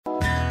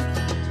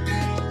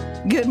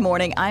Good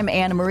morning. I'm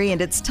Anna Marie,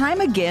 and it's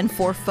time again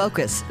for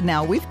Focus.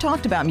 Now, we've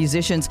talked about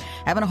musicians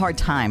having a hard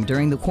time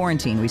during the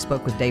quarantine. We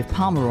spoke with Dave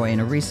Pomeroy in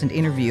a recent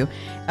interview.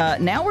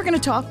 Now we're going to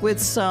talk with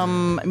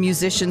some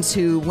musicians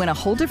who went a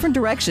whole different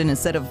direction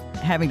instead of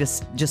having to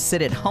just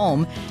sit at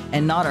home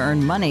and not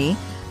earn money,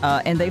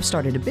 and they've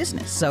started a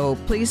business. So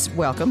please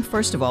welcome,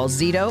 first of all,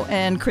 Zito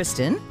and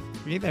Kristen.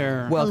 Hey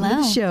there. Welcome to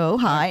the show.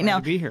 Hi. Glad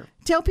to be here.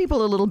 Tell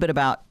people a little bit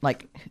about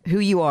who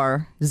you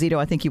are. Zito,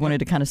 I think you wanted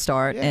to kind of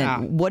start. Yeah.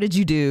 And what did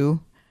you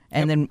do?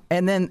 And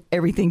then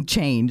everything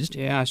changed.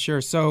 Yeah,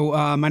 sure. So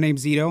my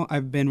name's Zito.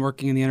 I've been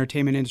working in the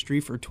entertainment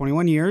industry for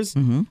 21 years.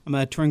 Mm-hmm. I'm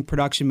a touring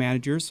production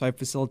manager, so I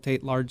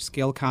facilitate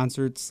large-scale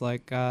concerts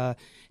like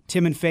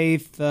Tim and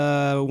Faith,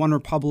 One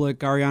Republic,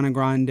 Ariana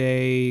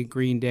Grande,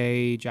 Green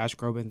Day, Josh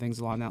Groban, things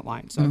along that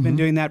line. So I've been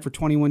doing that for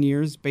 21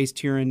 years, based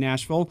here in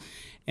Nashville,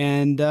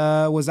 and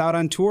was out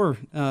on tour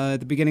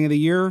at the beginning of the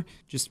year,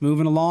 just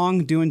moving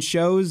along, doing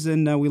shows,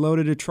 and we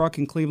loaded a truck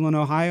in Cleveland,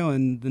 Ohio,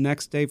 and the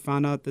next day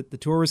found out that the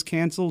tour was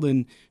canceled,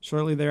 and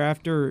shortly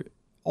thereafter,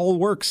 all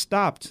work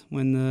stopped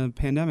when the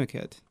pandemic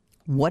hit.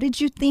 What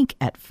did you think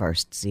at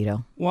first,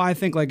 Zito? Well, I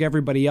think like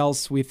everybody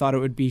else, we thought it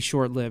would be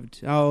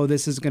short-lived. Oh,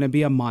 this is going to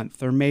be a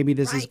month, or maybe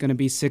this is going to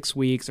be 6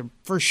 weeks, or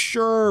for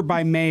sure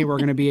by May we're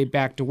going to be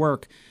back to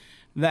work.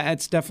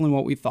 That's definitely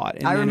what we thought.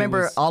 And I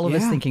remember all of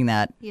us thinking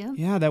that.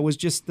 Yeah, that was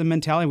just the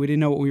mentality. We didn't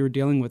know what we were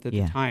dealing with at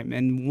the time.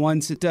 And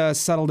once it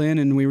settled in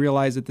and we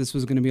realized that this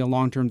was going to be a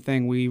long-term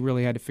thing, we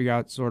really had to figure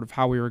out sort of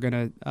how we were going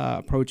to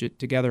approach it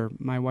together,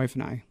 my wife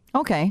and I.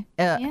 Okay.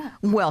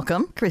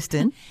 Welcome,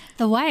 Kristen.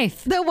 The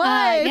wife. The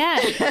wife.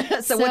 Yeah.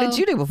 So what did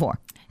you do before?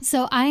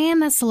 So I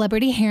am a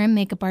celebrity hair and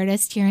makeup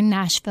artist here in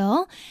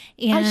Nashville.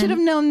 And I should have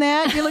known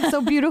that. You look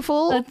so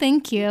beautiful. Oh,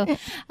 thank you.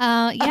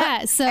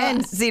 Yeah. So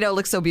and Zito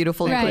looks so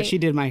beautiful. Right. But she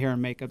did my hair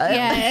and makeup.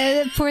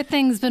 Yeah, poor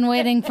thing's been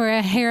waiting for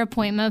a hair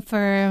appointment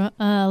for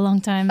a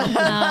long time.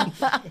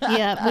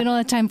 Yeah, we don't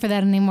have time for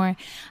that anymore.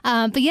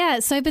 But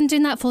yeah, so I've been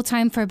doing that full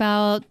time for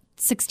about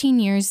 16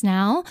 years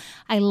now.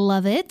 I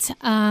love it.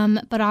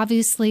 But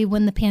obviously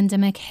when the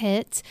pandemic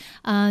hit,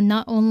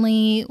 not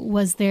only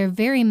was there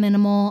very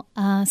minimal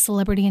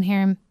celebrity and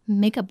hair and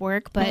makeup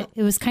work, but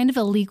it was kind of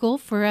illegal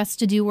for us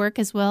to do work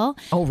as well.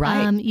 Oh,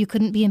 right. You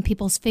couldn't be in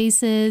people's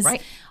faces.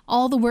 Right.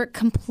 All the work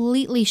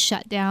completely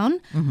shut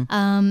down.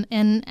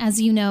 And as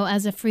you know,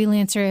 as a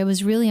freelancer, it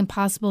was really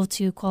impossible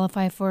to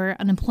qualify for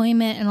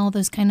unemployment and all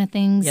those kind of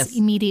things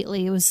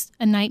immediately. It was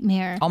a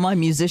nightmare. All my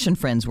musician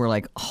friends were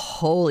like,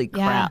 holy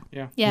crap.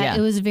 Yeah,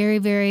 it was very,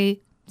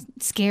 very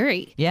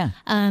scary. Yeah.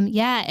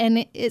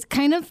 And it's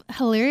kind of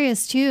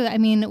hilarious too. I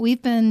mean,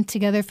 we've been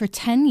together for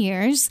 10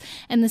 years,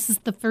 and this is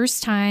the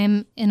first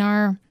time in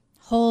our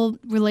whole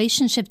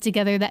relationship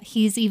together that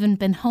he's even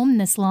been home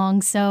this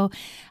long. So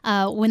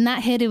when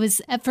that hit,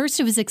 at first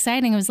it was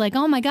exciting. It was like,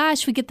 oh my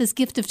gosh, we get this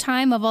gift of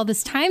time of all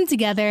this time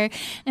together.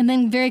 And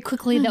then very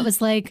quickly that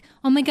was like,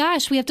 oh my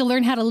gosh, we have to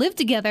learn how to live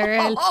together.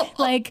 And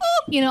like,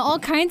 all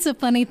kinds of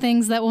funny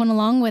things that went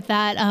along with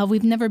that.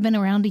 We've never been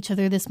around each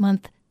other this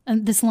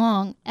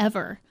long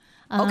ever.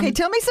 Okay,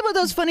 tell me some of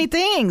those funny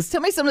things.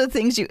 Tell me some of the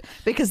things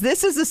because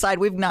this is the side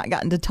we've not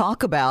gotten to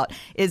talk about,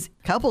 is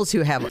couples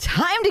who have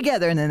time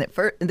together, and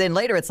then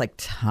later it's like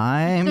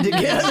time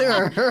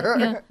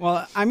together.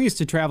 Well, I'm used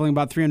to traveling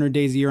about 300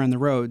 days a year on the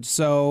road.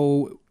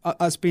 So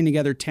us being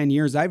together 10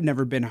 years, I've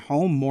never been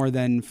home more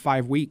than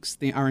 5 weeks,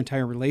 our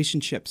entire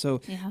relationship.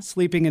 So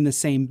sleeping in the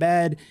same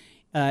bed,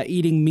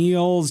 eating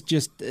meals,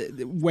 just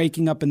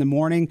waking up in the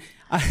morning.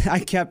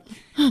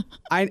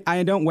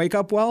 I don't wake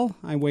up well.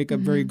 I wake up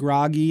very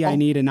groggy. I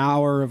need an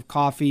hour of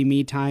coffee,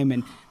 me time.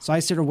 And so I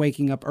started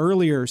waking up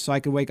earlier so I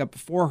could wake up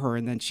before her.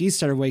 And then she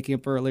started waking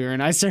up earlier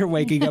and I started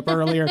waking up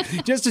earlier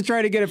just to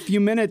try to get a few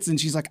minutes.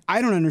 And she's like,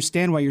 I don't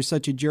understand why you're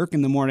such a jerk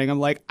in the morning. I'm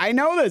like, I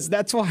know this.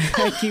 That's why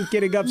I keep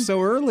getting up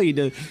so early,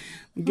 to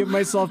give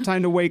myself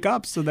time to wake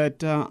up so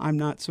that I'm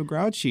not so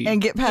grouchy. And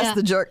get past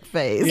the jerk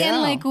phase. Yeah.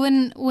 And like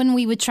when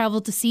we would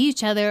travel to see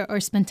each other or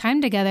spend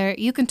time together,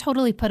 you can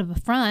totally put up a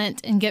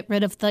front and get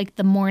rid of like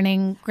the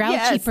morning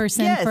grouchy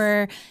person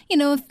for,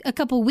 a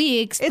couple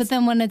weeks. But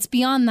then when it's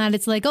beyond that,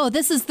 it's like, oh,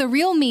 this is the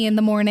real me in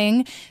the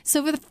morning.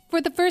 So for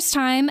the first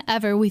time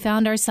ever, we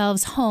found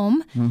ourselves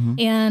home.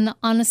 And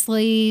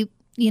honestly,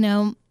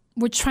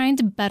 we're trying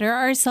to better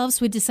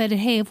ourselves. We decided,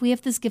 hey, if we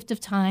have this gift of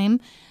time,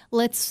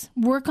 let's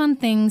work on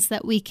things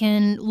that we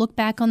can look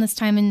back on this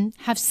time and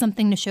have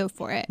something to show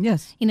for it.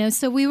 Yes.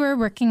 So we were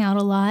working out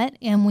a lot,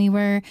 and we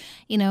were,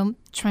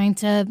 trying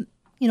to,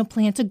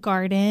 plant a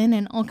garden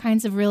and all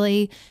kinds of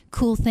really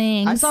cool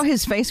things. I saw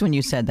his face when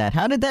you said that.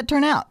 How did that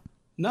turn out?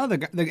 No, the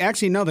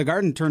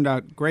garden turned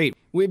out great.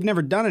 We've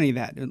never done any of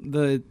that.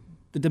 The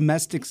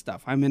domestic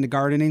stuff. I'm into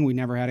gardening. We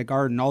never had a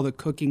garden. All the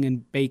cooking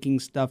and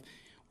baking stuff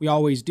we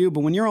always do.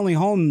 But when you're only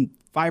home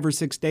 5 or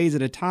 6 days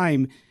at a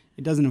time,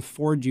 it doesn't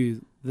afford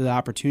you the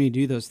opportunity to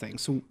do those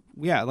things. So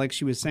yeah, like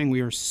she was saying,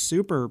 we were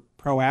super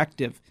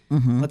proactive.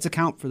 Let's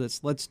account for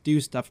this. Let's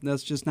do stuff.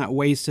 Let's just not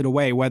waste it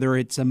away. Whether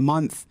it's a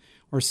month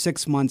or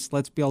 6 months,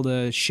 let's be able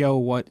to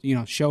show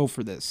show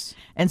for this.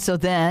 And so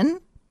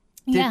then,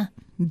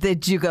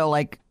 did you go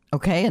like,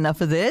 Okay,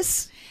 enough of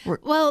this.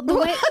 Well, the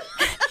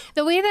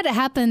way that it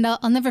happened,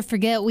 I'll never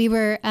forget. We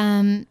were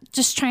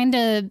just trying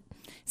to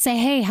say,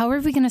 hey, how are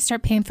we going to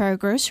start paying for our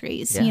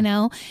groceries, Yeah. you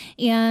know?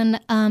 And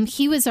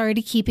he was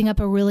already keeping up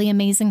a really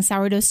amazing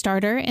sourdough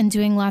starter and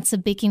doing lots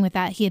of baking with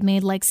that. He had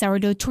made like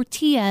sourdough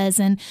tortillas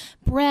and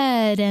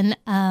bread and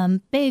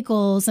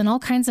bagels and all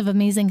kinds of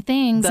amazing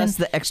things. That's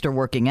the extra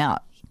working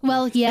out.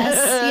 Well, yes.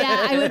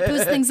 Yeah, I would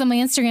post things on my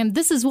Instagram.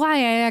 This is why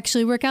I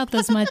actually work out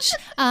this much.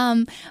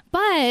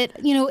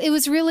 But, you know, it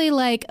was really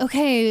like,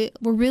 okay,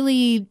 we're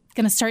really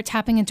going to start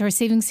tapping into our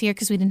savings here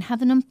because we didn't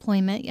have an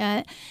employment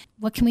yet.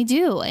 What can we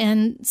do?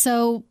 And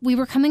so we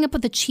were coming up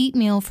with a cheat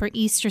meal for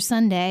Easter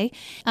Sunday.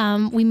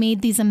 We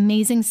made these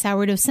amazing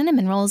sourdough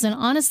cinnamon rolls. And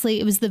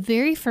honestly, it was the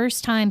very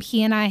first time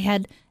he and I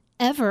had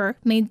ever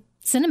made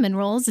cinnamon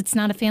rolls. It's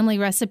not a family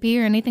recipe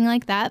or anything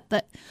like that,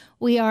 but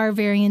we are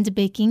very into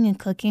baking and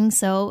cooking,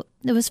 so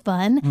it was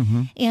fun.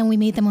 Mm-hmm. And we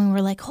made them and we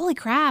were like, holy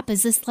crap,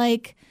 is this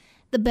like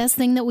the best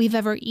thing that we've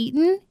ever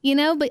eaten? You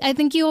know, but I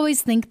think you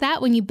always think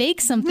that when you bake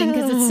something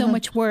because it's so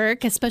much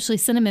work, especially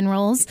cinnamon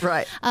rolls.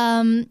 Right.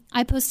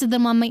 I posted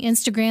them on my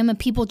Instagram and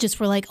people just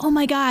were like, oh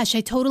my gosh,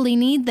 I totally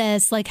need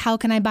this. Like, how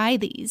can I buy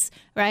these?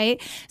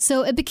 Right.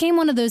 So it became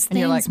one of those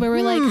things like, where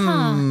we're like,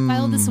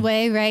 file this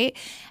away. Right.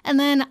 And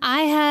then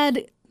I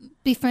had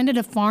befriended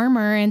a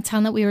farmer in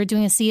town that we were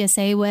doing a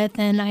CSA with,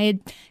 and I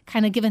had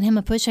kind of given him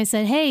a push. I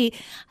said, hey,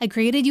 I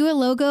created you a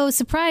logo.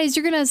 Surprise,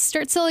 you're going to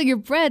start selling your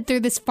bread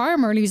through this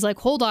farmer. And he's like,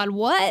 hold on,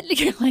 what?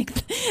 You're like,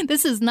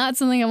 this is not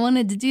something I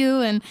wanted to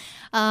do.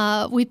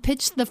 And we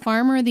pitched the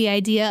farmer the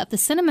idea of the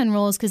cinnamon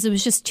rolls because it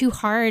was just too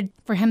hard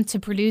for him to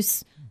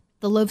produce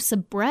the loaves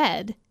of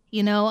bread.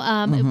 You know,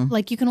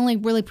 like you can only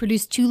really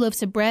produce 2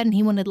 loaves of bread and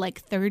he wanted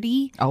like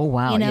 30. Oh,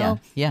 wow. You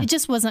know, yeah. It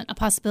just wasn't a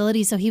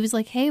possibility. So he was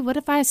like, hey, what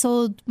if I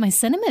sold my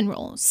cinnamon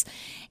rolls?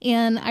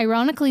 And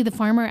ironically, the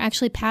farmer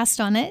actually passed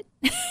on it,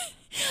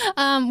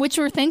 which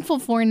we're thankful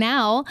for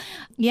now.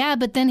 Yeah.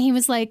 But then he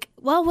was like,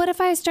 well, what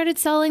if I started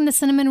selling the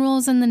cinnamon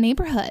rolls in the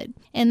neighborhood?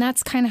 And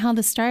that's kind of how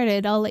this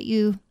started. I'll let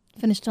you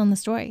finish telling the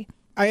story.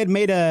 I had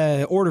made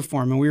a order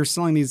form and we were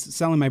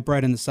selling my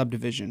bread in the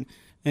subdivision.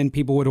 And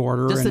people would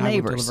order just and the I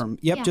neighbors. would deliver them.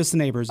 Yep, Yeah. just the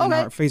neighbors in Okay.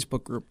 our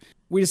Facebook group.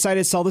 We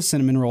decided to sell the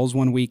cinnamon rolls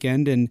one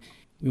weekend and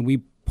we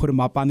put them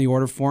up on the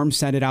order form,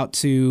 sent it out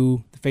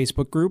to the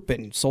Facebook group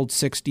and sold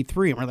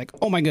 63. And we're like,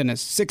 oh my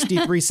goodness,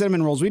 63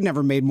 cinnamon rolls. We'd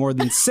never made more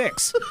than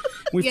 6.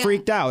 We Yeah.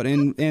 freaked out.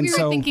 And We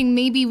so were thinking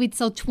maybe we'd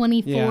sell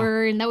 24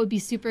 Yeah. and that would be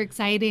super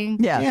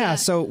exciting. Yeah.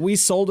 so we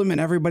sold them and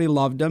everybody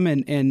loved them.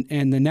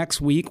 And the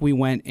next week we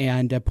went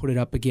and put it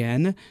up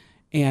again.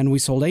 And we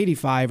sold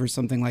 85 or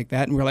something like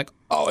that. And we're like,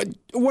 oh,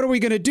 what are we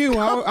going to do?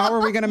 How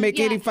are we going to make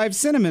Yeah. 85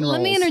 cinnamon rolls?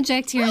 Let me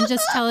interject here and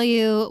just tell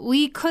you,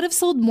 we could have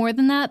sold more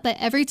than that, but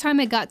every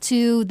time it got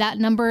to that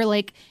number,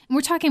 like, and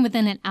we're talking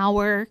within an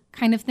hour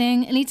kind of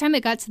thing, anytime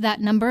it got to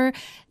that number,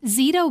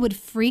 Zito would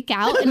freak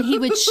out and he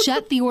would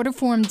shut the order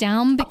form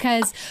down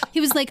because he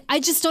was like, I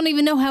just don't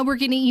even know how we're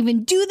going to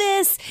even do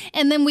this.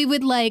 And then we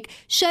would like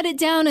shut it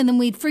down and then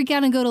we'd freak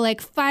out and go to like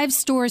 5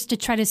 stores to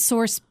try to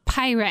source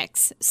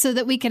Pyrex so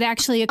that we could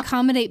actually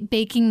accommodate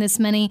baking this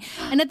many.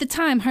 And at the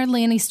time,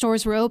 hardly any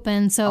stores were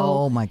open. So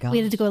Oh, my gosh. we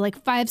had to go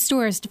like 5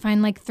 stores to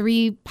find like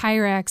 3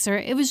 Pyrex, or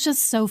it was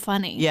just so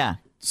funny. Yeah.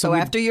 So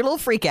after your little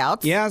freak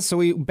outs. Yeah, so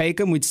we bake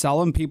them, we'd sell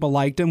them, people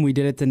liked them. We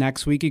did it the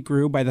next week, it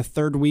grew. By the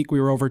 3rd week, we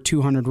were over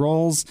 200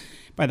 rolls.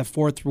 By the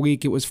 4th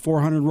week, it was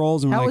 400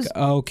 rolls. And we're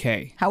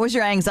okay. How was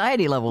your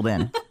anxiety level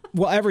then?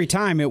 Well, every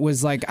time it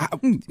was like,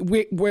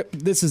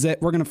 this is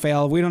it. We're going to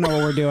fail. We don't know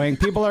what we're doing.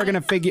 People are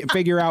going to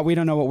figure out we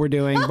don't know what we're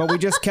doing. But we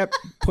just kept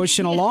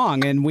pushing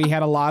along, and we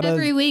had a lot of...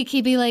 Every week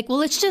he'd be like, well,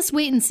 let's just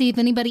wait and see if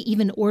anybody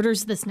even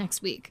orders this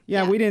next week.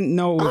 Yeah, we didn't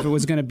know if it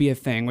was going to be a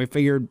thing. We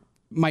figured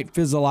might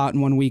fizzle out in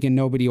one week and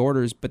nobody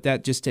orders, but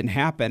that just didn't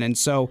happen. And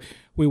so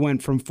we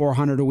went from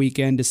 400 a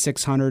weekend to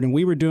 600, and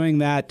we were doing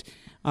that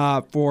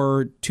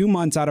for 2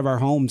 months out of our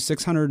home,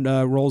 600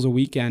 rolls a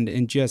weekend,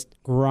 and just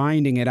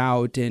grinding it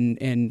out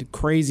and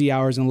crazy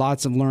hours and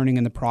lots of learning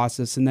in the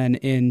process. And then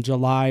in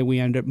July, we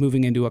ended up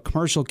moving into a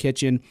commercial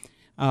kitchen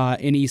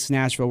in East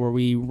Nashville where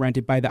we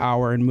rented by the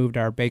hour and moved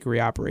our bakery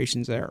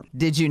operations there.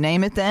 Did you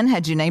name it then?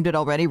 Had you named it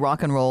already,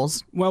 Rock and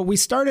Rolls? Well, we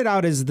started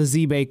out as the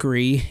Z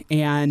Bakery,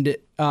 and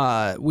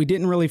we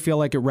didn't really feel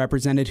like it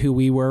represented who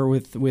we were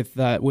with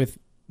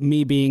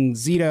me being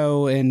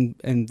Zito,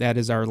 and that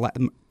is our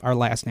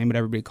last name, but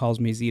everybody calls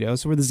me Zito.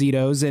 So we're the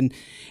Zitos,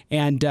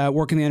 and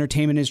work in the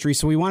entertainment industry.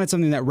 So we wanted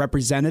something that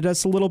represented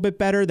us a little bit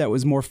better, that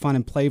was more fun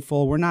and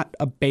playful. We're not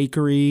a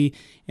bakery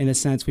in a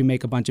sense. We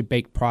make a bunch of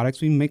baked products.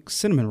 We make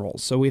cinnamon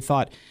rolls. So we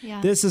thought,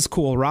 this is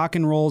cool. Rock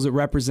and Rolls, it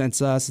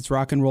represents us. It's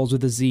Rock and Rolls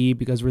with a Z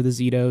because we're the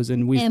Zitos,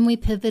 and we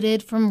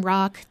pivoted from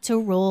rock to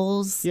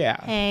rolls.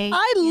 Yeah. Hey.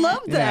 I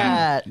love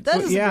that.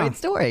 That is a great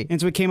story. And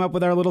so we came up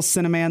with our little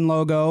Cinnamon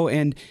logo.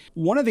 And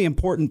one of the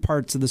important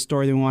parts of the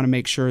story that we want to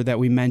make sure that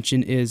we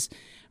mention is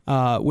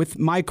with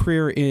my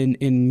career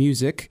in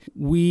music,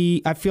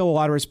 I feel a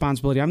lot of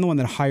responsibility. I'm the one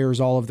that hires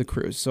all of the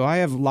crews. So I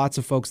have lots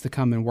of folks that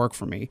come and work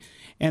for me.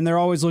 And they're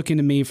always looking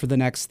to me for the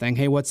next thing.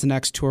 Hey, what's the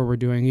next tour we're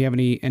doing? Do you have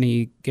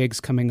any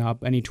gigs coming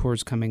up, any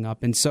tours coming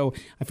up? And so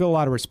I feel a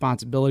lot of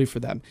responsibility for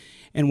them.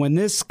 And when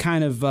this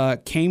kind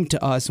of came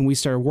to us and we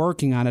started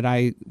working on it,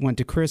 I went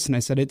to Chris and I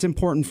said, it's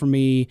important for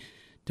me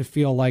to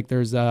feel like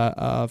there's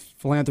a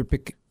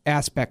philanthropic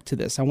aspect to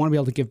this. I want to be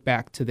able to give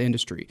back to the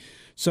industry.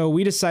 So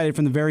we decided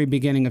from the very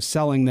beginning of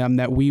selling them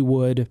that we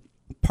would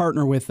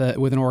partner with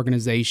an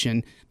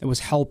organization that was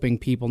helping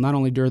people, not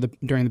only during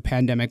the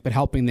pandemic, but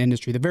helping the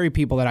industry, the very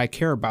people that I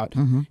care about.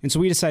 Mm-hmm. And so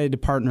we decided to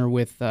partner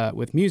with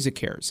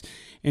MusiCares.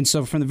 And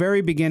so from the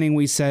very beginning,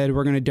 we said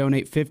we're going to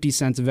donate 50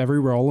 cents of every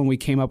roll, and we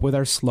came up with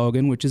our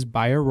slogan, which is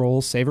buy a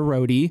roll, save a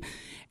roadie,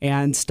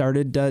 and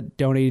started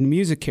donating to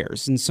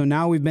MusiCares. And so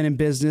now we've been in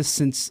business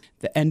since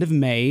the end of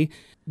May.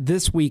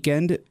 This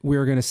weekend,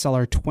 we're going to sell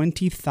our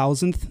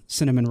 20,000th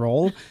cinnamon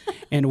roll,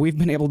 and we've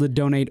been able to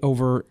donate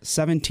over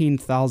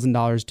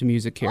 $17,000 to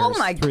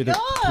MusiCares through the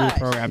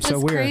program. That's so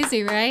we're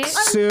crazy, right?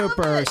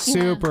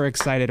 super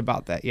excited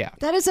about that. Yeah.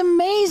 That is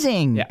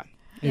amazing. Yeah.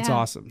 It's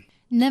awesome.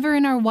 Never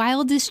in our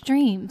wildest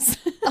dreams.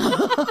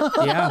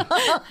 Yeah.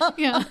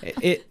 Yeah.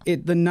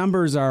 The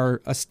numbers are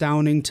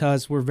astounding to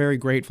us. We're very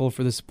grateful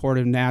for the support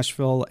of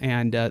Nashville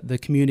and the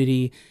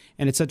community.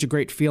 And it's such a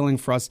great feeling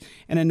for us.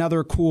 And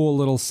another cool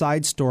little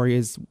side story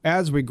is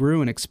as we grew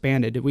and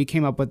expanded, we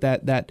came up with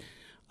that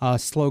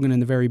slogan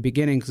in the very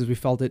beginning because we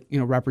felt it,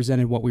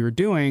 represented what we were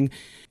doing.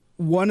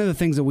 One of the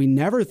things that we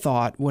never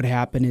thought would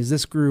happen is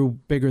this grew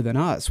bigger than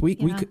us. We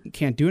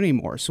can't do it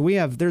anymore. So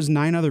there's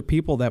 9 other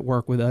people that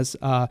work with us,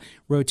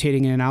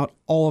 rotating in and out.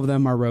 All of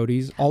them are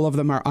roadies. All of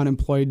them are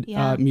unemployed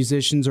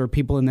musicians or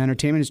people in the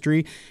entertainment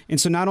industry. And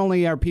so not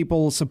only are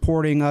people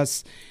supporting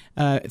us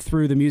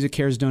through the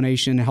MusiCares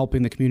donation and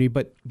helping the community,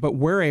 but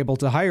we're able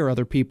to hire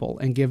other people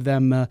and give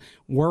them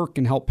work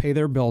and help pay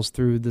their bills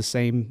through the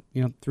same,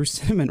 through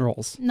cinnamon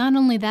rolls. Not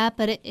only that,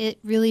 but it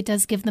really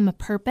does give them a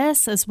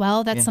purpose as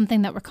well. That's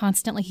something that we're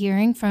constantly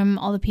hearing from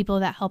all the people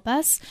that help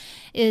us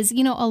is,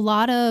 a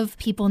lot of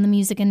people in the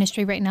music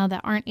industry right now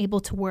that aren't able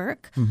to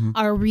work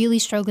are really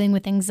struggling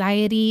with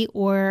anxiety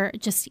or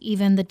just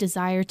even the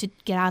desire to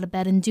get out of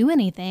bed and do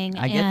anything.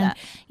 I get that.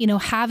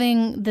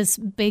 Having this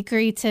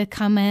bakery to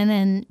come in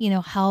and,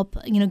 help,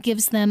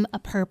 gives them a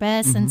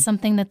purpose and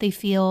something that they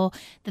feel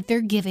that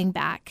they're giving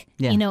back,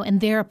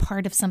 and they're a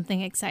part of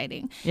something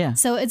exciting. Yeah.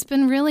 So it's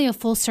been really a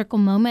full circle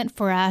moment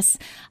for us.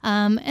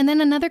 And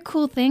then another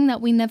cool thing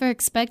that we never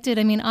expected,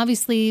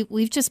 obviously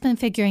we've just been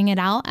figuring it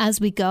out as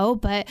we go,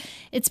 but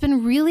it's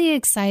been really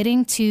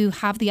exciting to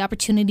have the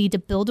opportunity to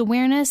build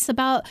awareness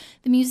about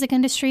the music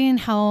industry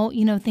and how,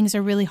 things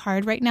are really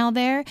hard right now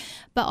there.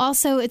 But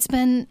also it's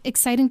been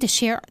exciting to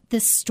share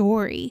this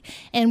story.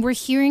 And we're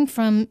hearing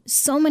from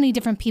so many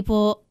different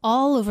people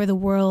all over the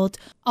world,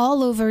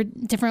 all over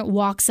different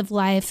walks of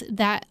life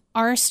that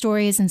our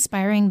story is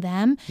inspiring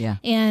them. Yeah.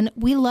 And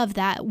we love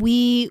that.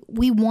 We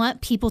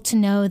want people to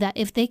know that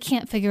if they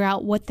can't figure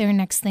out what their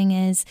next thing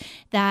is,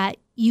 that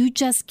you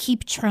just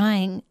keep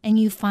trying and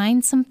you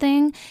find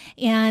something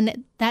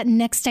and that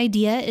next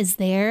idea is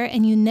there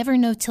and you never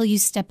know till you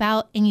step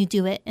out and you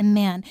do it. And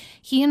man,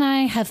 he and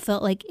I have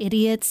felt like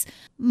idiots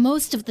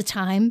most of the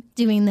time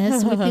doing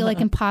this. We feel like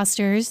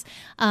imposters.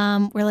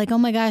 We're like, oh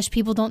my gosh,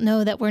 people don't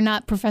know that we're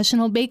not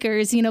professional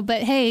bakers,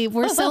 but hey,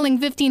 we're selling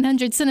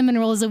 1,500 cinnamon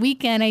rolls a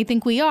weekend. I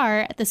think we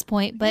are at this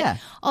point. But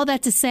all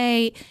that to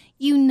say,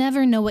 you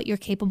never know what you're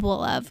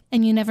capable of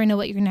and you never know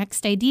what your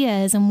next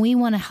idea is. And we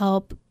want to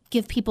help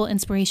give people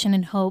inspiration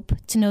and hope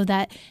to know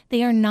that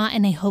they are not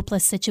in a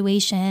hopeless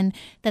situation,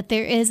 that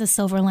there is a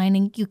silver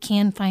lining. You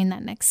can find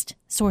that next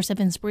source of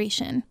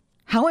inspiration.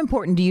 How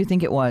important do you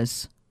think it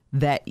was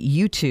that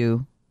you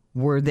two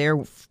were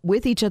there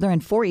with each other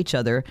and for each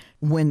other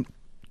when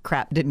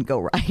crap didn't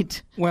go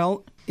right?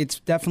 Well, it's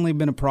definitely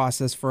been a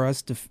process for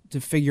us to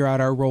figure out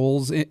our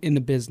roles in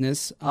the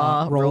business.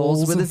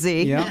 Roles with a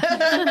Z.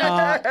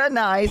 Yeah.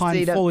 Nice.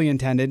 Pun fully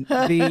intended.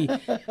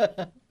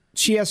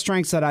 She has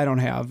strengths that I don't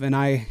have, and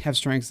I have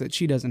strengths that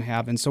she doesn't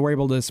have, and so we're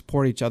able to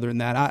support each other in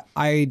that.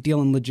 I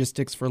deal in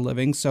logistics for a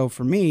living, so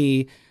for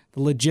me, the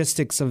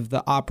logistics of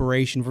the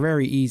operation were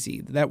very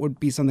easy. That would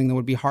be something that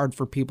would be hard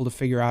for people to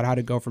figure out how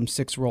to go from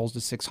 6 rolls to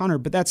 600,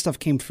 but that stuff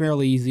came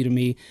fairly easy to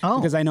me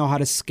because I know how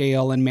to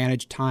scale and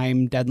manage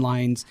time,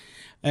 deadlines,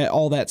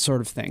 all that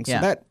sort of thing.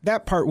 So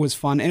that part was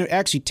fun, and it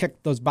actually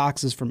ticked those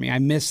boxes for me. I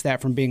missed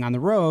that from being on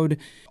the road,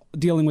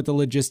 dealing with the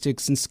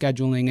logistics and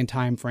scheduling and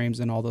time frames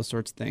and all those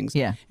sorts of things.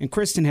 Yeah. And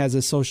Kristen has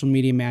a social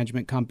media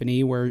management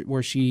company where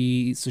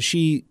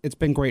it's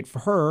been great for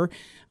her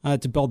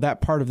to build that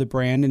part of the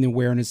brand and the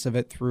awareness of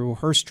it through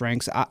her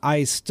strengths.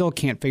 I still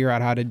can't figure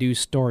out how to do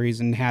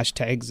stories and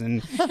hashtags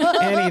and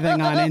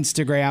anything on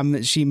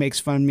Instagram. She makes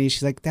fun of me.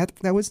 She's like,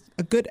 that was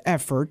a good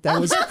effort.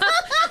 That was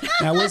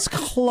That was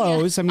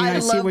close. I mean, I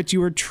see what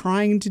you were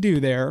trying to do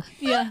there.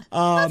 Yeah.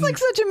 That's like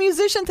such a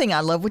musician thing.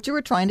 I love what you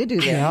were trying to do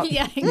there.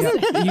 Yeah,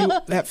 exactly.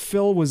 That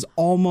fill was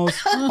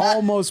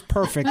almost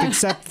perfect,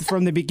 except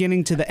from the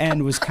beginning to the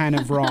end was kind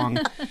of wrong.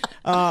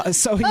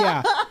 So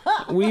yeah,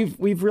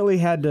 we've really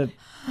had to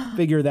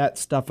figure that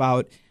stuff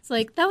out. It's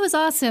like, that was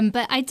awesome,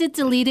 but I did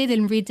delete it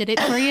and redid it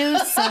for you,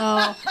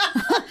 so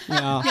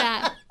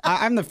yeah.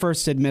 I'm the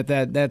first to admit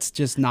that that's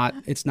just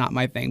it's not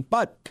my thing.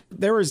 But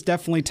there was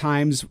definitely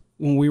times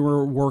when we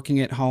were working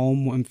at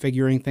home and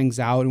figuring things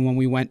out, and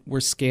when we're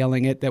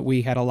scaling it, that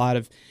we had a lot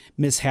of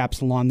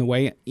mishaps along the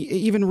way.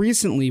 Even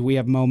recently, we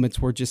have moments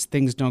where just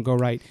things don't go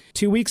right.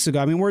 2 weeks ago,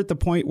 I mean, we're at the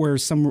point where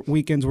some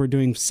weekends we're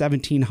doing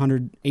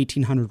 1,700,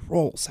 1,800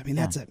 rolls. I mean,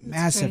 that's a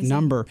massive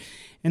number.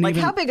 And like,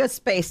 how big a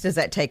space does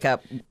that take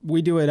up?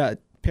 We do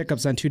it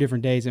pickups on 2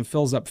 different days and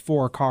fills up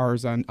 4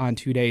 cars on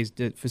 2 days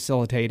to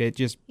facilitate it,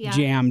 just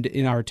jammed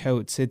in our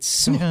totes. It's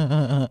so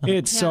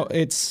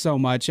it's so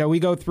much. We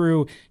go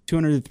through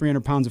 200 to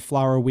 300 pounds of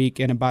flour a week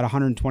and about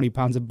 120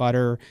 pounds of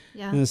butter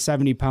and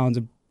 70 pounds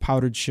of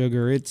powdered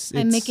sugar.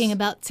 I'm making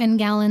about 10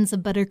 gallons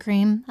of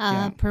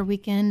buttercream per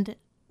weekend.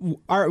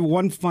 Our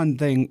one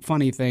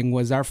funny thing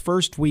was our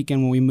first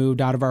weekend when we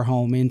moved out of our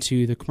home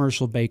into the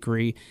commercial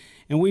bakery,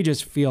 and we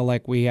just feel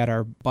like we had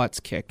our butts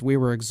kicked. We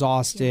were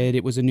exhausted.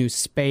 It was a new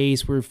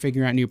space. We were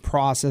figuring out new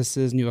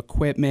processes, new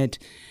equipment.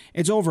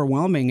 It's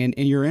overwhelming, and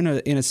you're in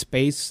a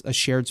space, a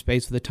shared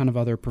space with a ton of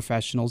other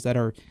professionals that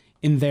are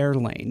in their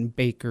lane,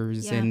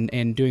 bakers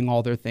and doing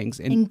all their things.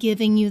 And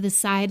giving you the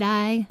side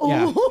eye.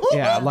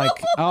 Yeah, like,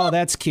 oh,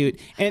 that's cute.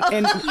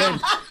 And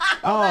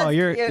oh,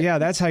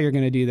 that's how you're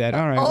going to do that.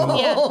 All right.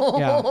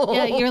 Well,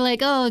 yeah, you're like,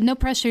 oh, no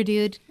pressure,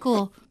 dude.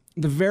 Cool.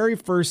 The very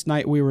first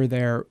night we were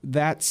there,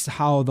 that's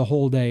how the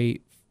whole day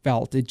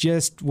felt. It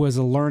just was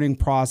a learning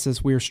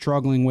process. We were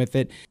struggling with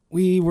it.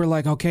 We were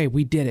like, okay,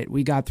 we did it.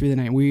 We got through the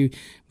night. It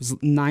was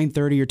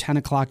 9:30 or 10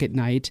 o'clock at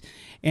night.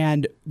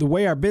 And the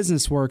way our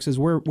business works is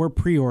we're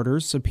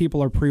pre-orders. So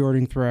people are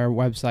pre-ordering through our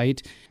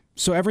website.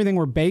 So everything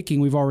we're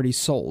baking, we've already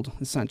sold,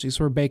 essentially.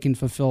 So we're baking to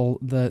fulfill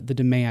the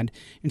demand.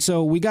 And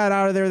so we got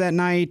out of there that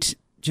night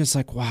just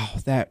like, wow,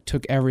 that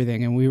took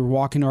everything. And we were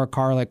walking to our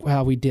car like,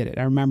 well, we did it.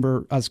 I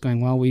remember us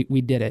going, well, we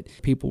did it.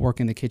 People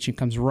working in the kitchen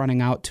comes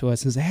running out to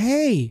us and says,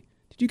 hey,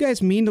 did you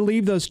guys mean to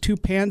leave those 2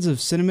 pans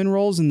of cinnamon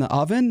rolls in the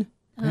oven?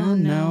 Oh,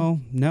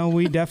 No,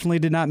 we definitely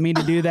did not mean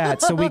to do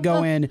that. So we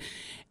go in,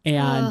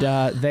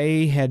 and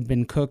they had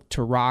been cooked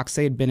to rocks.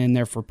 They had been in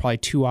there for probably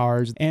 2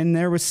 hours, and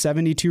there was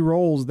 72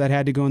 rolls that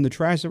had to go in the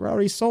trash that were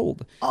already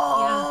sold.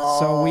 Oh.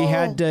 So we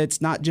had to,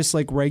 it's not just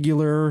like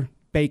regular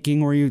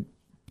baking where you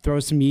throw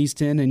some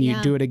yeast in and you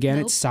do it again.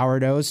 Nope. It's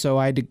sourdough. So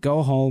I had to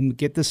go home,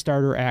 get the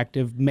starter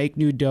active, make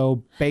new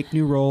dough, bake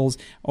new rolls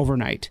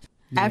overnight.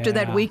 After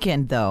that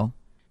weekend, though.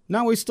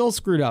 No, we still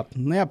screwed up.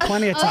 Yeah,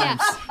 plenty of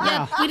times.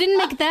 Yeah. We didn't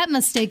make that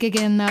mistake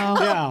again, though.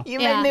 Yeah. You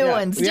made new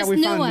ones. Just we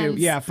new found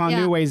ones. found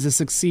new ways to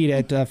succeed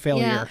at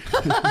failure.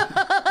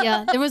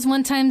 Yeah, there was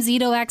one time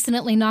Zito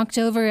accidentally knocked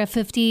over a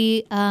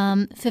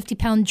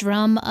 50-pound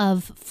drum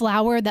of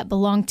flour that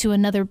belonged to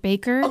another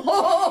baker.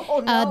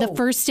 Oh, no. The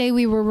first day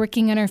we were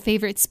working in our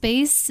favorite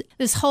space,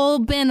 this whole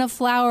bin of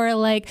flour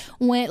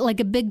went like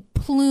a big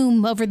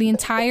plume over the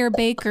entire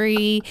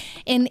bakery,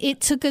 and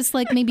it took us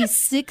like maybe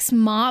 6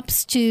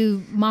 mops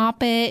to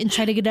mop it and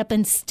try to get up,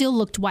 and still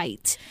looked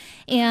white.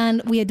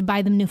 And we had to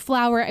buy them new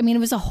flour. I mean, it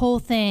was a whole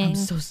thing. I'm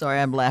so sorry.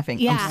 I'm laughing.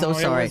 Yeah. I'm so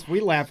sorry. We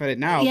laugh at it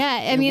now.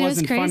 Yeah, I mean, it was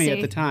wasn't crazy. funny at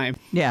the time.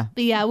 Yeah.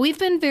 But yeah, we've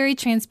been very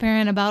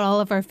transparent about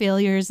all of our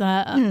failures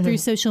through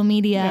social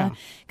media,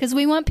 because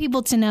we want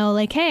people to know,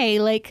 like, hey,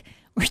 like,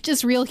 we're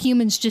just real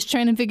humans just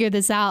trying to figure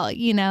this out,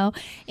 you know?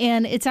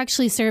 And it's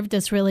actually served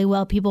us really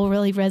well. People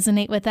really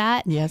resonate with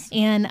that. Yes.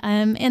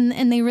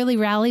 And they really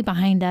rally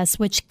behind us,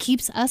 which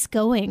keeps us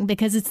going,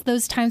 because it's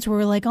those times where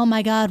we're like, oh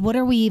my God, what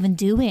are we even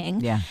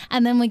doing? Yeah.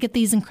 And then we get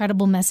these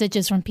incredible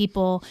messages from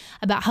people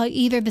about how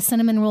either the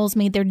cinnamon rolls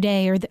made their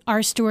day, or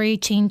our story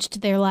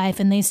changed their life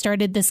and they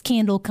started this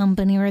candle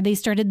company, or they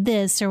started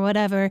this or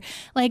whatever.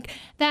 Like,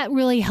 that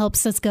really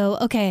helps us go,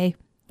 okay,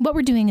 what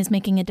we're doing is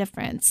making a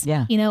difference.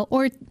 Yeah. You know,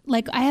 or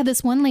like I had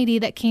this one lady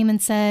that came and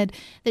said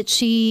that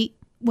she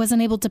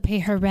wasn't able to pay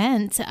her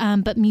rent,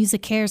 but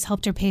Music Cares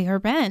helped her pay her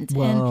rent.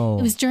 Whoa. And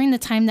it was during the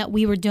time that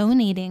we were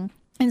donating.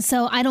 And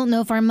so I don't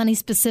know if our money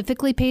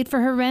specifically paid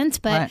for her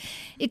rent, but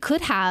it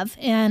could have.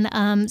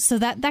 And so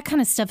that kind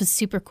of stuff is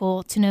super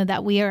cool to know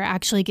that we are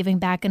actually giving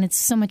back, and it's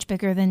so much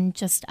bigger than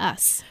just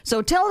us.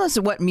 So tell us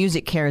what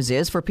Music Cares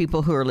is for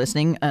people who are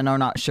listening and are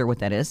not sure what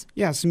that is.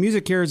 Yeah, so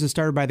Music Cares is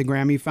started by the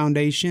Grammy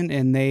Foundation,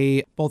 and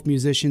they, both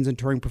musicians and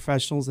touring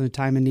professionals in a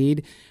time of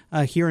need.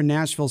 Here in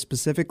Nashville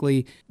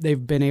specifically,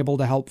 they've been able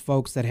to help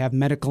folks that have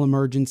medical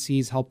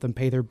emergencies, help them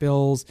pay their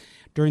bills.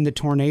 During the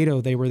tornado,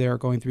 they were there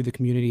going through the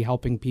community,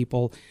 helping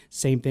people people.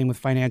 Same thing with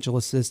financial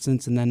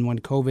assistance. And then when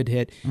COVID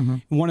hit,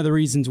 and one of the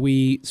reasons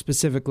we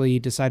specifically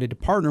decided to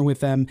partner with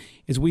them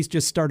is we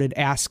just started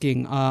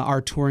asking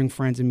our touring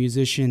friends and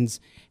musicians,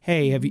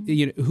 hey, have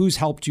who's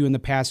helped you in the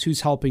past?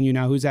 Who's helping you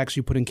now? Who's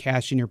actually putting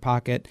cash in your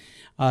pocket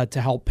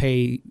to help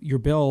pay your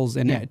bills?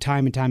 And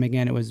time and time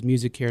again, it was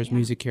MusiCares,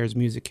 MusiCares,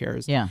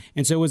 MusiCares. Yeah.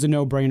 And so it was a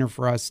no-brainer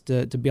for us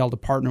to be able to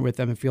partner with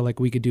them and feel like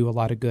we could do a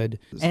lot of good.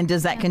 And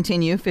does that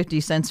continue? 50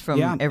 cents from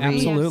every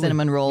absolutely.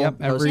 cinnamon roll Yep,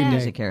 goes to every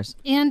day. MusiCares.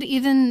 And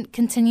even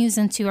continues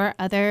into our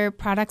other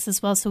products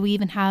as well. So we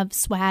even have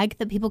swag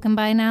that people can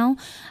buy now.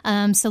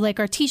 So like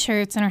our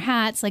T-shirts and our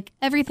hats, like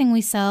everything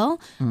we sell,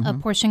 a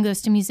portion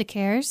goes to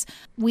MusiCares.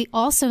 We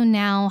also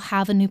now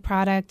have a new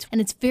product,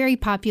 and it's very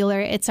popular.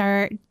 It's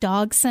our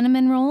dog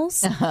cinnamon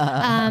rolls.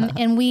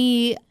 And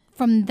we...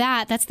 From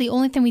that's the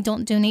only thing we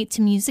don't donate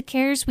to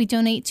MusiCares. We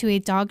donate to a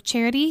dog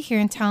charity here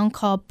in town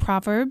called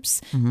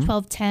Proverbs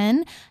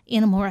 1210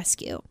 Animal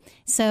Rescue.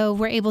 So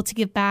we're able to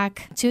give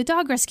back to a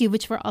dog rescue,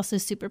 which we're also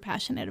super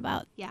passionate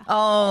about. Yeah.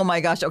 Oh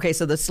my gosh. Okay,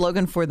 so the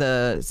slogan for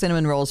the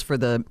cinnamon rolls for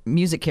the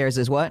MusiCares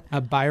is what?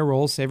 Buy a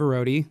roll, save a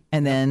roadie.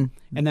 And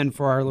then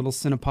for our little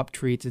Cinepup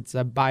treats, it's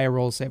buy a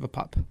roll, save a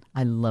pup.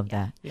 I love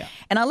that. Yeah.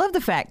 And I love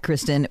the fact,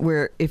 Kristen,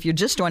 if you're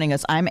just joining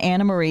us, I'm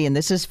Anna Marie, and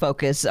this is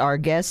Focus. Our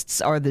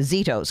guests are the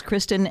Zitos,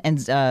 Kristen and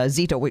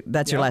Zito.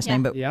 That's your last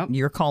name, but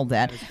you're called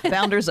that.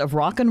 Founders of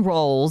Rock and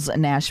Rolls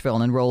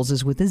Nashville, and Rolls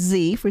is with a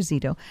Z for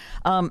Zito.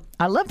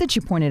 I love that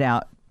you pointed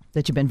out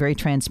that you've been very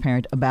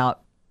transparent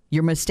about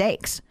your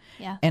mistakes.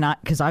 Yeah. And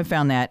because I've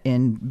found that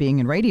in being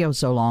in radio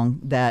so long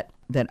that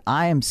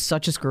I am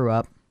such a screw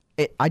up.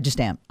 I just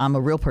am. I'm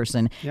a real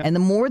person. Yep. And the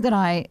more that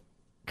I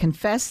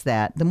confess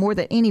that, the more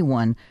that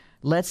anyone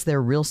lets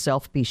their real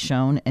self be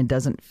shown and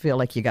doesn't feel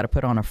like you got to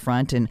put on a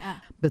front.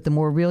 But the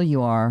more real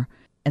you are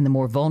and the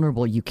more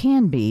vulnerable you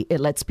can be, it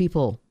lets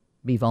people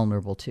be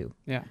vulnerable too.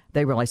 Yeah.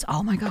 They realize,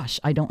 oh my gosh,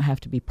 I don't have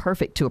to be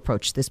perfect to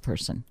approach this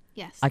person.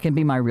 Yes. I can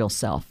be my real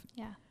self.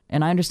 Yeah.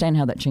 And I understand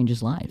how that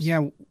changes lives.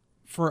 Yeah.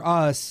 For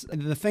us,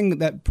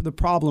 the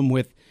problem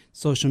with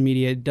social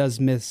media, it does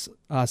miss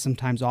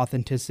sometimes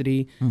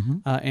authenticity,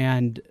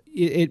 and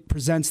it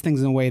presents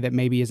things in a way that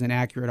maybe isn't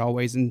accurate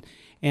always.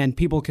 And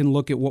people can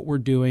look at what we're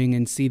doing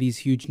and see these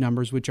huge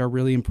numbers, which are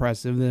really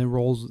impressive, the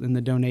rolls in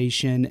the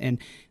donation. And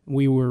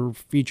we were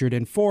featured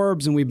in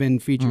Forbes, and we've been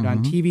featured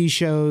on TV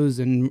shows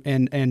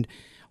and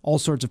all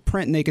sorts of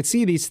print, and they could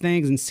see these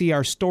things and see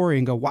our story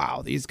and go,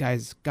 wow, these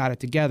guys got it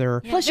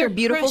together. Plus you're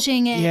beautiful.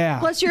 Yeah.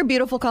 Plus you're a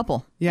beautiful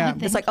couple. Yeah.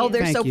 It's like, oh,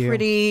 they're so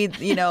pretty,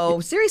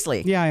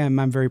 seriously. Yeah, I am.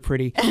 I'm very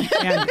pretty.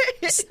 And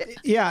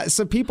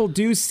so people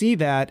do see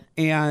that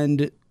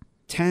and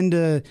tend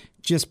to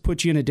just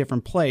put you in a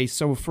different place.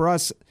 So for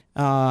us,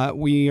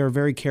 we are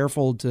very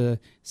careful to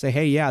say,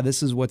 hey, yeah,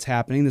 this is what's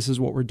happening. This is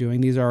what we're doing.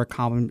 These are our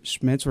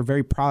accomplishments. We're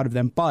very proud of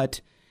them,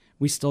 but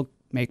we still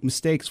make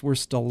mistakes. We're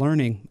still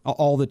learning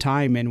all the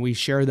time, and we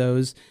share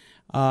those.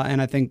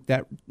 And I think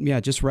that,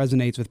 just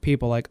resonates with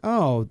people like,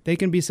 oh, they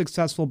can be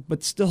successful,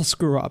 but still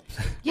screw up.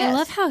 Yes. I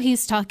love how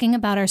he's talking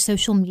about our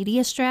social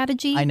media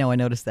strategy. I know, I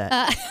noticed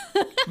that.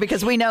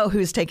 Because we know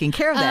who's taking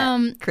care of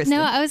that, Kristen.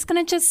 No, I was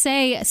going to just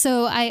say,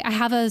 so I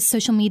have a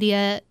social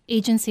media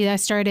agency that I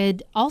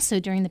started also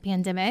during the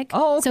pandemic.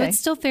 Oh, okay. So it's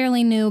still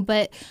fairly new,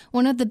 but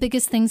one of the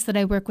biggest things that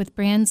I work with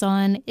brands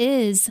on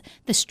is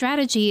the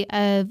strategy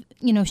of,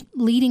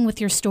 leading with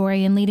your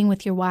story and leading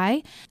with your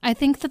why. I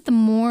think that the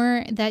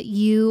more that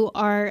you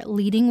are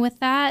leading with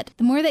that,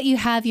 the more that you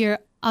have your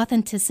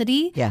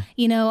authenticity,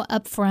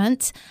 up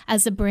front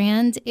as a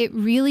brand, it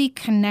really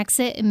connects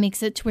it and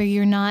makes it to where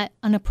you're not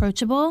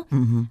unapproachable.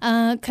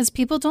 Because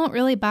people don't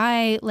really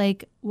buy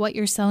like what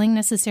you're selling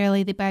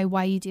necessarily. They buy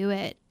why you do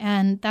it.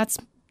 And that's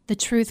the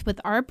truth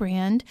with our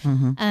brand.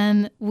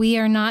 We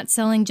are not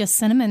selling just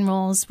cinnamon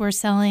rolls. We're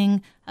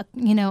selling,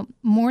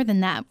 more than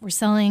that. We're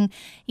selling,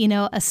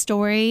 a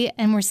story,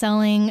 and we're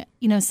selling,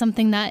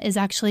 something that is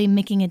actually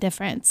making a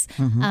difference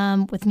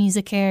with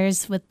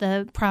MusiCares, with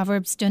the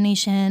Proverbs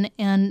donation,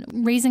 and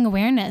raising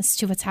awareness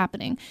to what's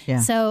happening.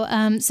 Yeah. So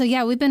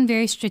we've been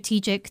very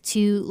strategic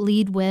to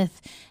lead with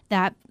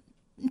that.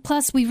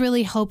 Plus, we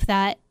really hope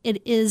that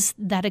it is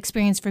that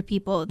experience for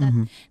people,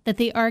 that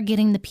they are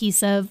getting the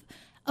piece of,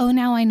 oh,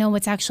 now I know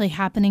what's actually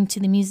happening to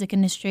the music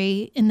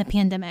industry in the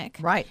pandemic.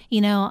 Right.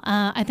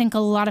 I think a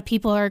lot of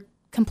people are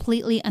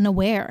completely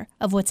unaware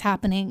of what's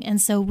happening.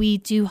 And so we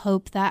do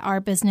hope that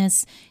our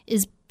business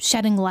is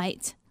shedding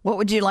light. What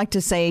would you like to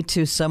say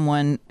to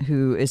someone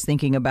who is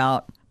thinking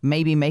about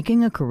maybe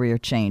making a career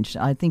change?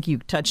 I think you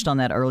touched on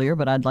that earlier,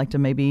 but I'd like to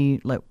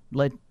maybe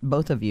let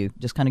both of you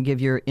just kind of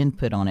give your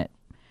input on it.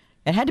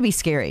 It had to be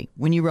scary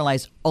when you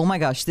realize, oh my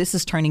gosh, this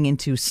is turning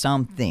into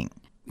something.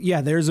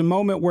 Yeah, there's a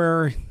moment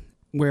where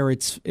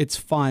it's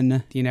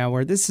fun,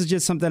 where this is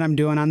just something I'm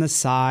doing on the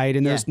side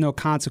and there's no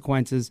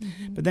consequences.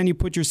 But then you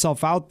put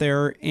yourself out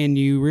there and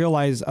you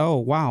realize, oh,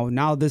 wow,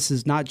 now this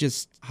is not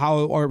just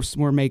how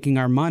we're making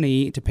our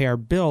money to pay our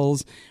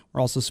bills.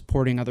 We're also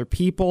supporting other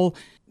people.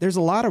 there's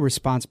a lot of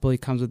responsibility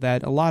comes with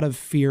that, a lot of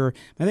fear.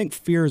 I think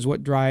fear is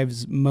what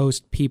drives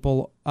most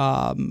people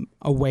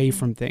away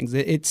from things.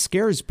 It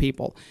scares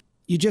people.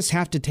 You just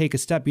have to take a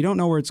step. You don't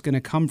know where it's going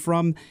to come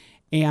from,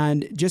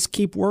 and just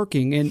keep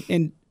working.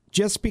 And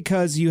just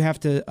because you have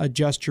to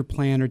adjust your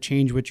plan or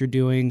change what you're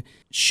doing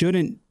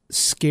shouldn't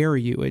scare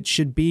you. It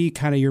should be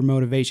kind of your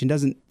motivation.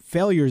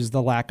 Failure is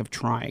the lack of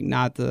trying,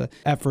 not the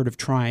effort of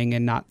trying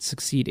and not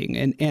succeeding.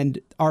 And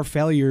our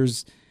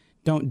failures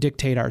don't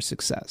dictate our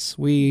success.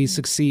 We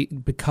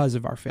succeed because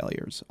of our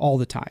failures all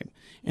the time.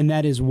 And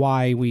that is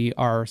why we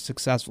are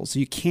successful. So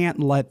you can't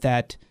let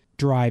that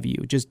drive you.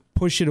 Just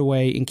push it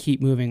away and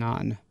keep moving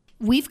on.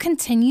 We've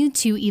continued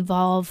to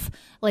evolve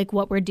like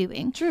what we're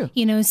doing. True.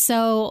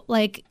 So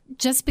like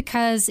just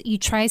because you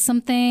try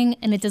something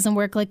and it doesn't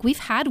work, like we've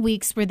had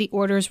weeks where the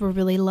orders were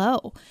really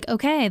low.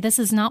 Okay, this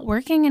is not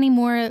working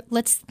anymore.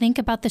 Let's think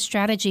about the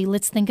strategy.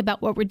 Let's think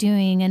about what we're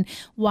doing and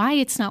why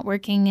it's not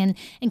working and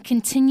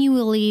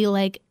continually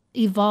like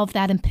evolve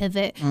that and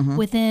pivot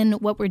within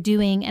what we're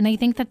doing. And I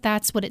think that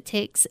that's what it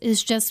takes,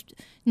 is just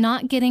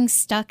not getting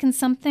stuck in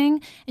something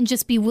and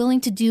just be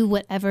willing to do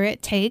whatever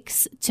it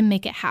takes to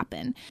make it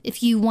happen.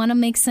 If you want to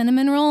make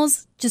cinnamon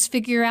rolls, just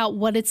figure out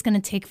what it's going to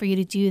take for you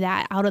to do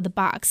that out of the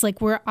box.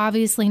 Like, we're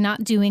obviously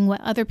not doing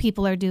what other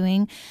people are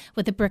doing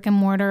with a brick and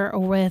mortar or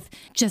with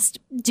just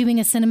doing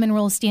a cinnamon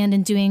roll stand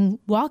and doing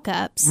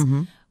walk-ups.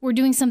 We're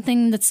doing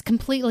something that's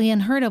completely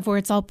unheard of, where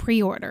it's all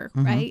pre-order,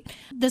 right?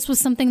 This was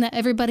something that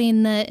everybody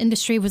in the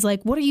industry was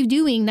like, what are you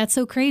doing? That's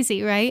so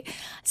crazy, right?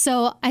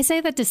 So I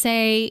say that to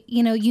say,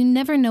 you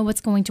never know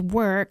what's going to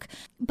work,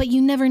 but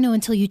you never know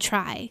until you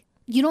try.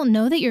 You don't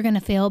know that you're going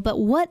to fail, but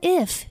what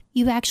if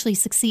you actually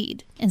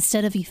succeed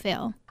instead of you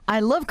fail? I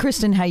love,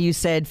 Kristen, how you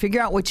said,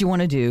 figure out what you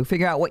want to do,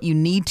 figure out what you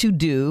need to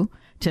do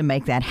to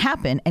make that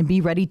happen, and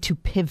be ready to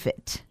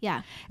pivot.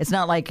 Yeah. It's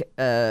not like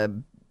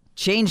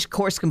change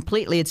course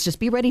completely. It's just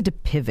be ready to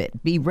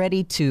pivot. Be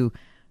ready to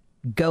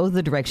go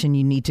the direction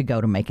you need to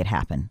go to make it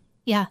happen.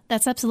 Yeah,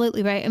 that's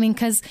absolutely right. I mean,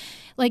 because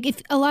like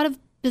if a lot of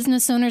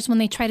business owners, when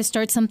they try to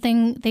start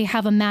something, they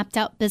have a mapped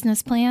out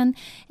business plan.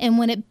 And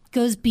when it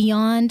goes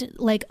beyond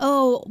like,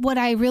 oh, what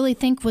I really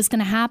think was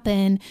going to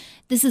happen,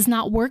 this is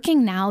not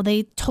working now,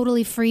 they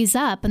totally freeze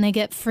up and they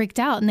get freaked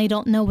out and they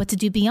don't know what to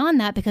do beyond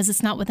that because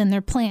it's not within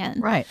their plan.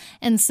 Right.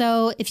 And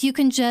so if you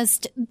can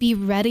just be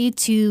ready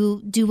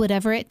to do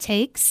whatever it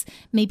takes,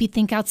 maybe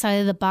think outside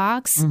of the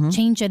box,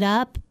 change it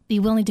up, be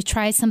willing to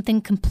try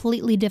something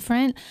completely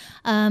different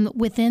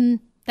within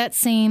that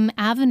same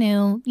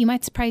avenue, you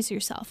might surprise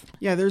yourself.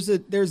 Yeah, there's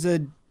a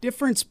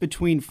difference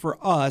between, for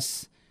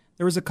us,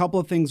 there was a couple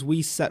of things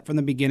we set from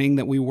the beginning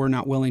that we were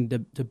not willing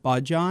to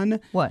budge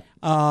on. What?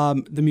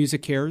 The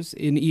Music Cares.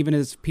 And even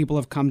as people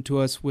have come to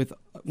us with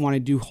want to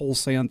do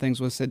wholesale and things,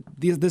 we said,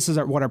 this is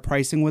what our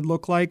pricing would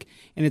look like,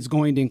 and it's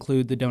going to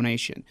include the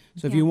donation.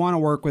 So if you want to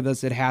work with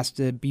us, it has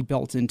to be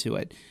built into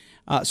it.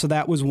 So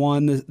that was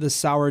one. The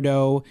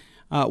sourdough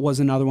was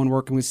another one,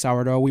 working with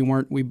sourdough.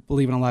 We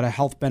believe in a lot of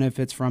health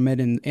benefits from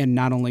it, and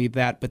not only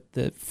that, but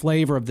the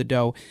flavor of the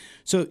dough.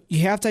 So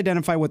you have to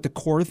identify what the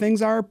core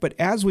things are, but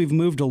as we've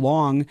moved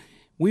along,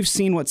 we've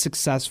seen what's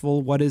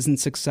successful, what isn't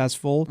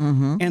successful,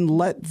 and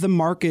let the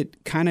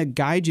market kind of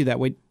guide you that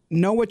way.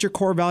 Know what your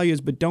core value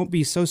is, but don't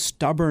be so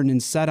stubborn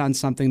and set on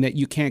something that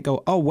you can't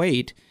go, oh,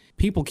 wait,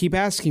 people keep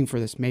asking for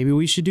this. Maybe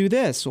we should do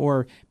this,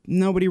 or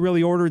nobody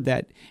really ordered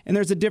that. And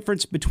there's a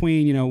difference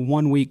between,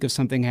 1 week of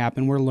something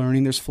happened. We're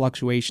learning there's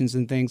fluctuations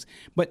and things,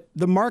 but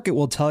the market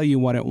will tell you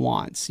what it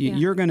wants.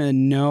 You're going to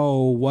know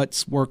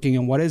what's working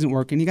and what isn't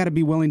working. You got to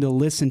be willing to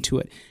listen to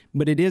it.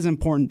 But it is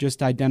important just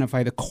to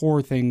identify the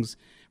core things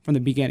from the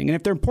beginning. And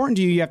if they're important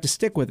to you, you have to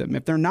stick with them.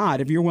 If they're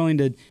not, if you're willing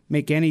to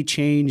make any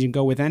change and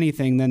go with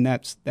anything, then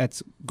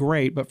that's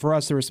great. But for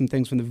us, there were some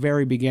things from the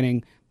very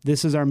beginning.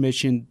 This is our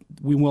mission.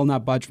 We will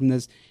not budge from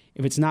this.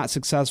 If it's not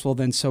successful,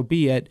 then so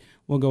be it.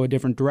 We'll go a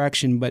different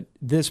direction. But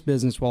this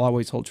business will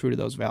always hold true to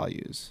those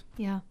values.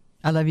 Yeah.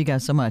 I love you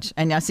guys so much.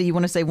 And I see you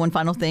want to say one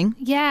final thing?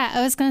 Yeah,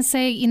 I was going to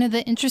say,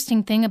 the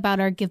interesting thing about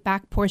our give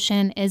back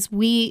portion is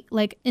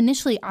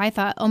initially I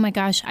thought, oh my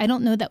gosh, I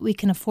don't know that we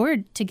can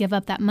afford to give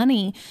up that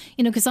money,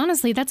 because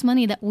honestly, that's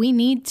money that we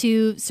need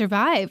to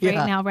survive right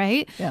now,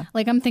 right? Yeah.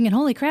 Like I'm thinking,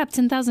 holy crap,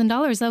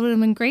 $10,000, that would have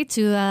been great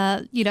to,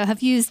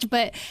 have used.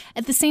 But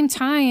at the same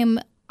time,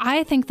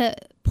 I think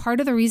that part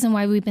of the reason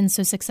why we've been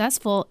so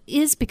successful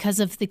is because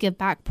of the give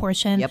back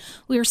portion. Yep.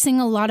 We are seeing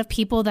a lot of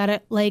people that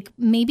are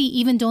maybe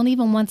even don't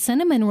even want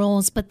cinnamon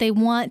rolls, but they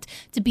want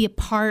to be a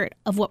part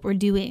of what we're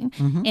doing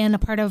and a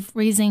part of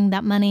raising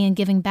that money and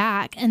giving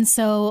back. And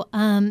so,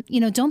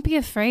 don't be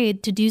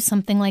afraid to do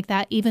something like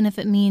that, even if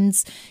it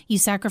means you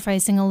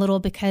sacrificing a little,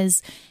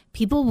 because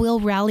people will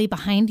rally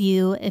behind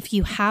you if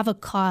you have a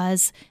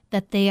cause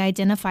that they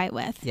identify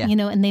with,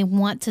 and they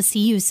want to see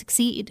you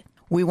succeed.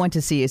 We want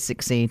to see you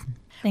succeed.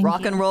 Thank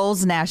Rock you. and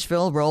Rolls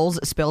Nashville, Rolls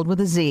spelled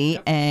with a Z,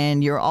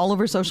 and you're all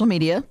over social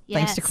media. Yes.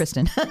 Thanks to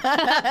Kristen.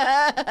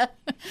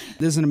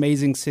 This is an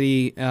amazing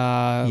city.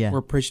 We're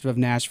appreciative of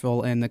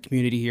Nashville and the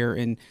community here,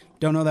 and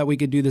don't know that we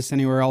could do this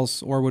anywhere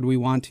else, or would we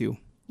want to.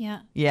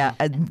 Yeah. Yeah,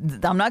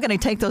 I'm not going to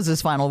take those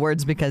as final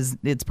words because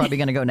it's probably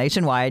going to go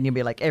nationwide and you'll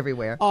be like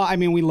everywhere. Oh, I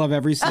mean, we love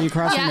every city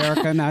across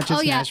America, not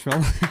just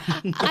Nashville.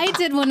 I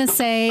did want to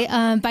say,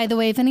 by the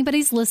way, if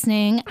anybody's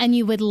listening and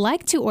you would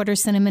like to order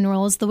cinnamon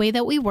rolls, the way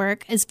that we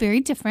work is very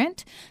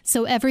different.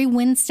 So every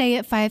Wednesday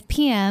at 5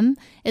 p.m.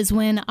 is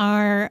when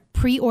our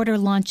pre-order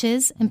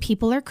launches, and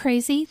people are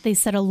crazy. They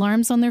set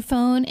alarms on their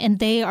phone and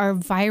they are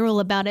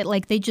viral about it.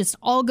 Like they just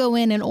all go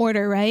in and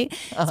order, right?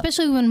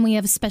 Especially when we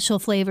have special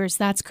flavors.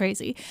 That's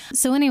crazy.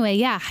 So anyway,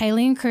 yeah,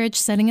 highly encourage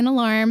setting an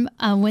alarm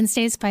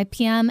Wednesdays, 5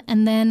 p.m.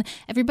 And then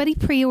everybody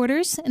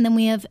pre-orders. And then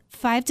we have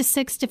 5 to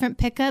 6 different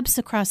pickups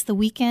across the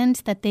weekend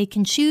that they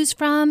can choose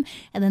from.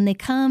 And then they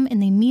come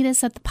and they meet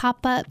us at the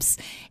pop-ups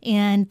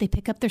and they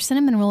pick up their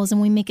cinnamon rolls,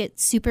 and we make it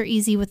super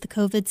easy with the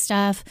COVID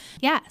stuff.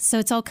 Yeah, so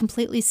it's all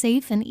completely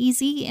safe and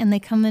easy. And they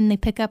come and they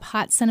pick up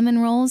hot cinnamon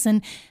rolls,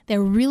 and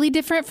they're really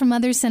different from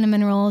other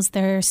cinnamon rolls.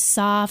 They're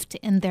soft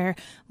and they're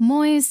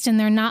moist and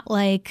they're not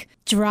like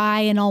dry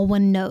and all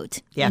one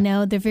note. Yeah. You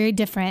know, they're very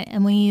different.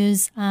 And we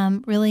use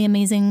really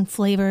amazing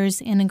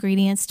flavors and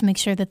ingredients to make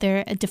sure that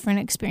they're a different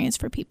experience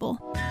for people.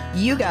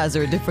 You guys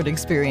are a different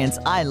experience.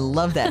 I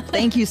love that.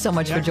 Thank you so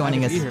much for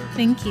joining us.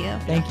 Thank you.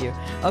 Thank you.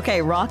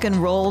 Okay, Rock and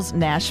Rolls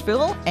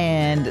Nashville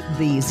and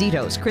the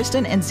Zitos,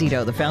 Kristen and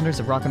Zito, the founders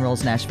of Rock and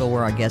Rolls Nashville,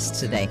 were our guests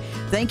today.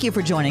 Thank you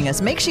for joining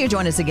us. Make sure you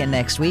join us again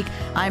next week.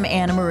 I'm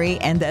Anna Marie,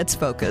 and that's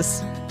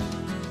Focus.